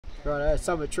Right,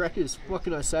 Summit Trekkers, what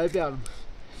can I say about them?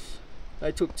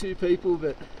 They took 2 people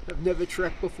that have never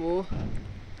trekked before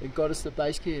and got us to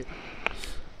base camp.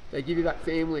 They give you that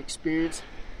family experience,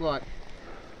 like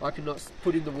I cannot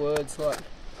put into words, like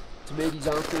to meet his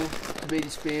uncle, to meet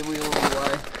his family along the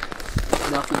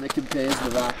way, nothing that compares to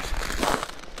that.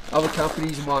 Other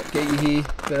companies might get you here,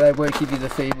 but they won't give you the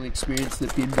family experience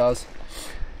that Bim does.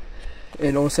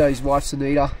 And also his wife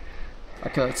Sunita, I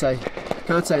can't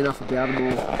say enough about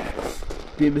them all.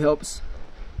 Bim helps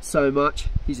so much.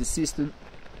 His assistant,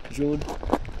 John,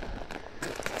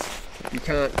 you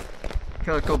can't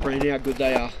comprehend how good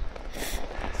they are.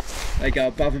 They go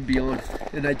above and beyond,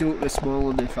 and they do it with a smile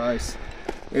on their face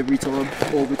every time,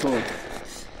 all the time.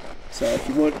 So if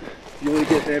you want to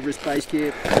get to Everest Base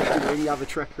Camp, or any other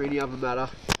trek or any other matter,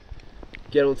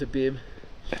 get onto Bim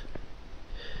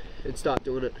and start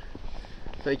doing it.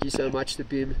 Thank you so much to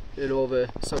Bim and all the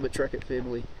Summit Trekker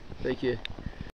family. Thank you.